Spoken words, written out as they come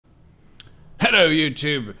Hello,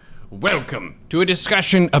 YouTube. Welcome to a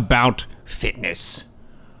discussion about fitness.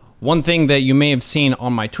 One thing that you may have seen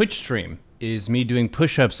on my Twitch stream is me doing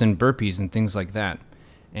push-ups and burpees and things like that.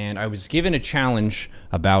 And I was given a challenge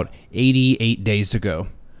about 88 days ago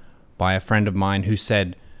by a friend of mine who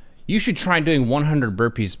said, you should try doing 100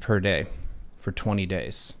 burpees per day for 20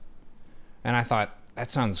 days. And I thought,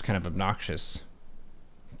 that sounds kind of obnoxious.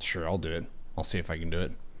 Sure, I'll do it. I'll see if I can do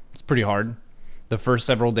it. It's pretty hard. The first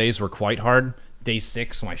several days were quite hard. Day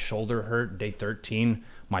 6, my shoulder hurt. Day 13,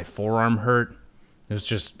 my forearm hurt. It was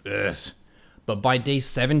just, ugh. But by day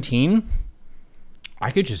 17,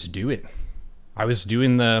 I could just do it. I was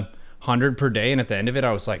doing the 100 per day, and at the end of it,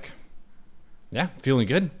 I was like, yeah, feeling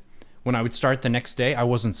good. When I would start the next day, I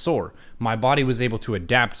wasn't sore. My body was able to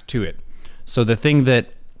adapt to it. So the thing that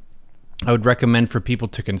I would recommend for people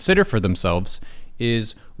to consider for themselves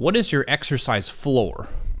is, what is your exercise floor?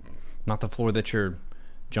 Not the floor that you're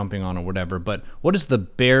jumping on or whatever, but what is the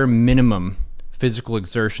bare minimum physical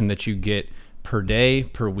exertion that you get per day,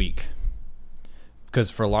 per week? Because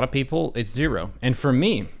for a lot of people, it's 0. And for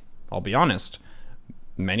me, I'll be honest,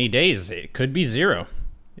 many days it could be 0.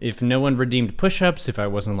 If no one redeemed push-ups, if I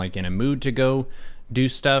wasn't like in a mood to go do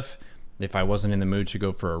stuff, if I wasn't in the mood to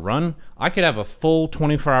go for a run, I could have a full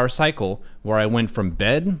 24-hour cycle where I went from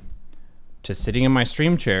bed to sitting in my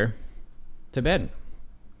stream chair to bed,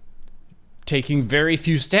 taking very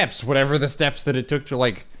few steps, whatever the steps that it took to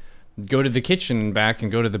like go to the kitchen and back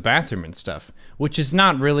and go to the bathroom and stuff, which is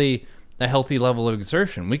not really a healthy level of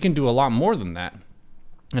exertion. We can do a lot more than that.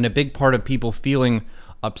 And a big part of people feeling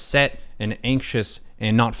upset and anxious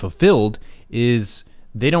and not fulfilled is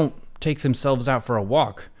they don't take themselves out for a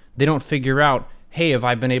walk. They don't figure out, hey, have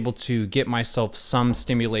I been able to get myself some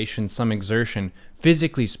stimulation, some exertion,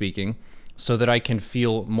 physically speaking, so that I can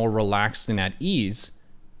feel more relaxed and at ease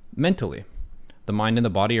mentally. The mind and the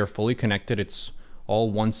body are fully connected. It's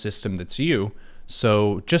all one system that's you.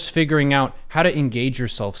 So just figuring out how to engage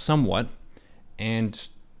yourself somewhat and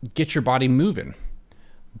get your body moving.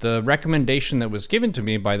 The recommendation that was given to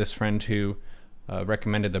me by this friend who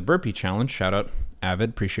recommended the burpee challenge, shout out Avid,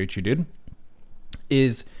 appreciate you, dude,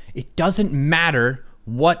 is it doesn't matter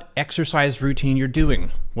what exercise routine you're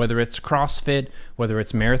doing, whether it's CrossFit, whether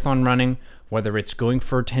it's marathon running, whether it's going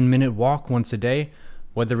for a 10-minute walk once a day,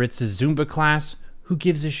 whether it's a Zumba class, who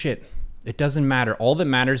gives a shit? It doesn't matter. All that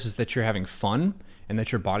matters is that you're having fun and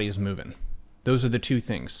that your body is moving. Those are the two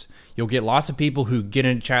things. You'll get lots of people who get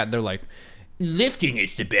in a chat, they're like, lifting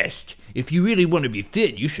is the best. If you really want to be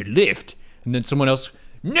fit, you should lift. And then someone else,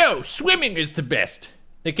 no, swimming is the best.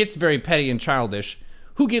 It gets very petty and childish.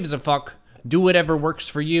 Who gives a fuck? Do whatever works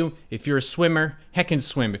for you. If you're a swimmer, heckin'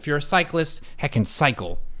 swim. If you're a cyclist, heckin'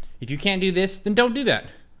 cycle. If you can't do this, then don't do that.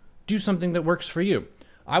 Do something that works for you.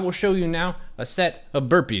 I will show you now a set of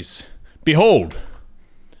burpees. Behold,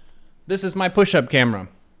 this is my push-up camera.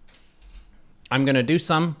 I'm gonna do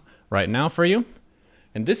some right now for you.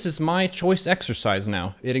 And this is my choice exercise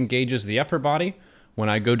now. It engages the upper body when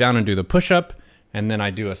I go down and do the push-up, and then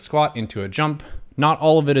I do a squat into a jump. Not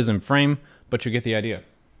all of it is in frame, but you get the idea.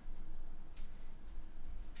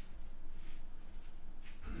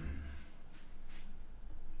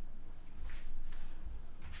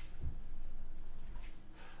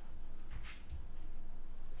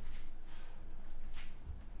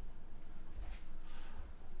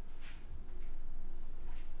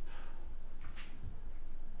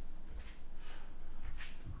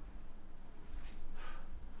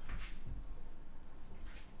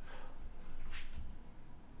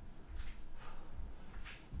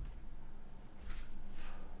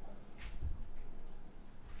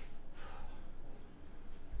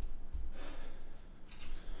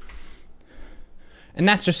 And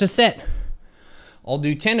that's just a set. I'll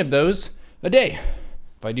do 10 of those a day.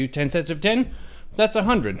 If I do 10 sets of 10, that's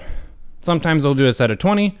 100. Sometimes I'll do a set of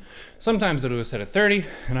 20, sometimes I'll do a set of 30,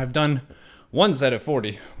 and I've done one set of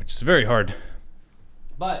 40, which is very hard.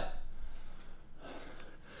 But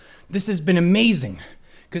this has been amazing,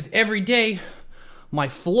 because every day my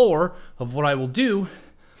floor of what I will do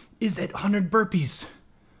is at 100 burpees.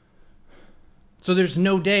 So there's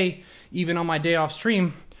no day, even on my day off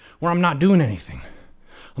stream, where I'm not doing anything.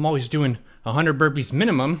 I'm always doing 100 burpees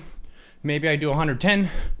minimum. Maybe I do 110,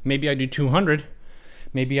 maybe I do 200,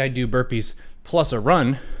 maybe I do burpees plus a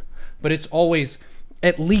run, but it's always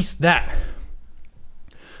at least that.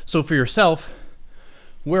 So for yourself,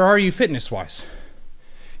 where are you fitness-wise?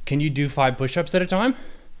 Can you do 5 push-ups at a time?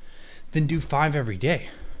 Then do 5 every day.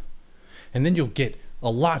 And then you'll get a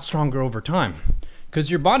lot stronger over time, because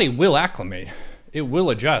your body will acclimate. It will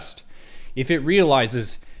adjust. If it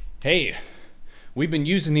realizes, hey, we've been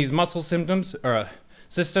using these muscle systems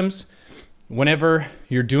Whenever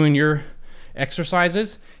you're doing your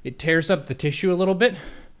exercises, it tears up the tissue a little bit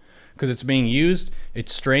because it's being used,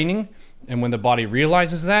 it's straining, and when the body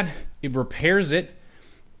realizes that, it repairs it,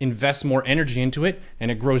 invests more energy into it,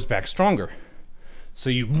 and it grows back stronger. So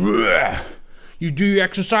you do your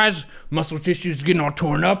exercise, muscle tissue is getting all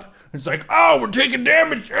torn up, it's like, oh, we're taking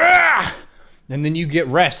damage, and then you get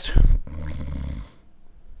rest.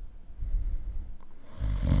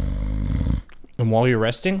 And while you're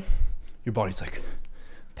resting, your body's like,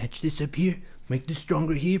 patch this up here, make this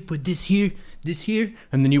stronger here, put this here,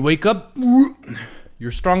 and then you wake up,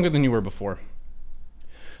 you're stronger than you were before.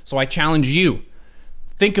 So I challenge you,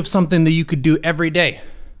 think of something that you could do every day.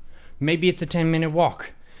 Maybe it's a 10-minute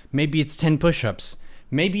walk. Maybe it's 10 push-ups.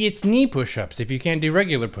 Maybe it's knee push-ups if you can't do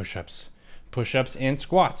regular push-ups. Push-ups and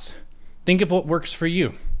squats. Think of what works for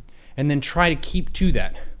you, and then try to keep to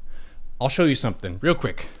that. I'll show you something real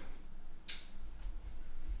quick.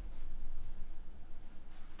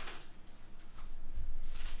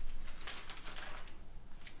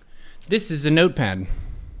 This is a notepad,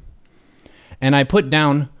 and I put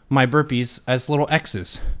down my burpees as little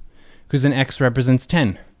X's because an X represents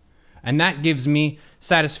 10, and that gives me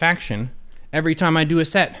satisfaction every time I do a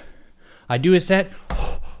set. I do a set,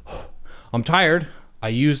 I'm tired, I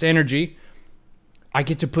used energy, I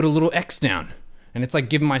get to put a little X down, and it's like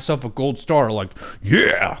giving myself a gold star, like,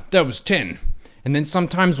 yeah, that was 10. And then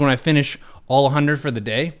sometimes when I finish all 100 for the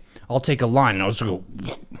day, I'll take a line and I'll just go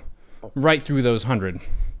right through those 100.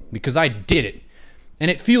 Because I did it.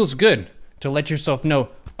 And it feels good to let yourself know,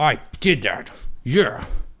 I did that. Yeah.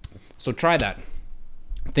 So try that.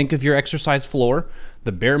 Think of your exercise floor,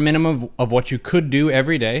 the bare minimum of what you could do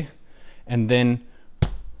every day, and then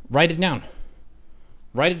write it down.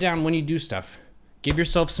 Write it down when you do stuff. Give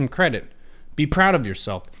yourself some credit. Be proud of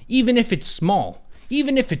yourself, even if it's small.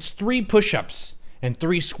 Even if it's 3 push-ups and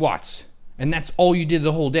 3 squats, and that's all you did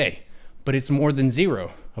the whole day. But it's more than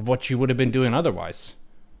 0 of what you would have been doing otherwise.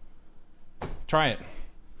 Try it.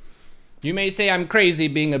 You may say I'm crazy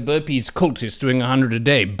being a burpees cultist doing 100 a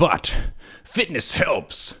day, but fitness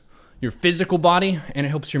helps your physical body and it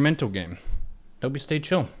helps your mental game. Help you stay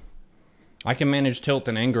chill. I can manage tilt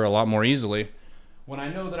and anger a lot more easily when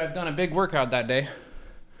I know that I've done a big workout that day,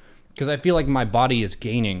 because I feel like my body is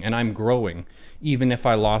gaining and I'm growing, even if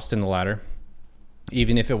I lost in the ladder,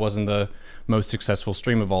 even if it wasn't the most successful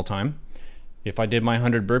stream of all time. If I did my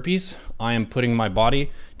 100 burpees, I am putting my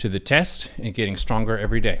body to the test and getting stronger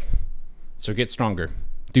every day. So get stronger.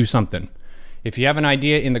 Do something. If you have an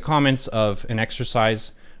idea in the comments of an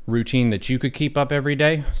exercise routine that you could keep up every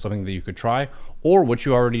day, something that you could try, or what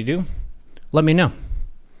you already do, let me know.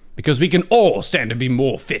 Because we can all stand to be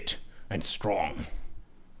more fit and strong.